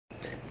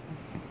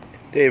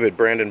David,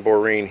 Brandon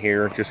Boreen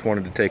here. Just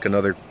wanted to take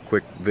another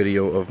quick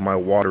video of my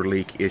water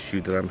leak issue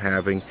that I'm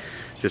having,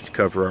 just to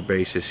cover our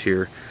bases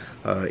here.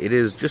 It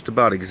is just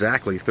about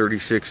exactly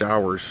 36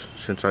 hours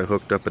since I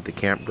hooked up at the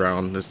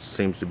campground. This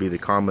seems to be the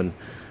common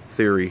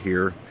theory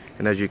here.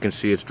 And as you can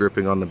see, it's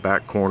dripping on the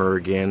back corner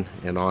again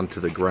and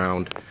onto the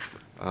ground.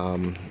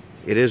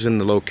 It is in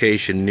the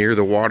location near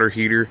the water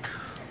heater.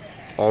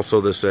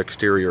 Also, this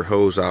exterior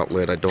hose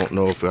outlet, I don't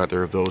know if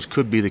either of those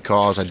could be the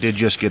cause. I did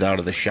just get out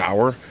of the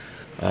shower.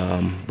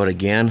 But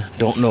again,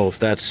 don't know if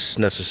that's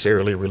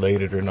necessarily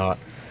related or not.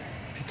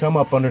 If you come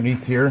up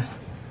underneath here,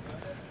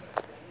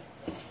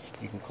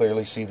 you can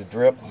clearly see the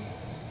drip,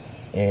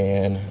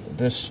 and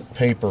this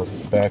paper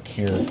back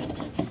here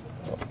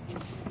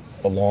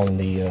along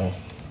the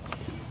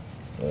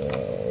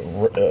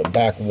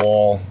back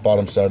wall,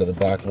 bottom side of the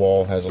back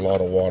wall, has a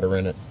lot of water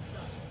in it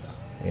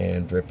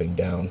and dripping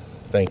down.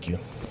 Thank you.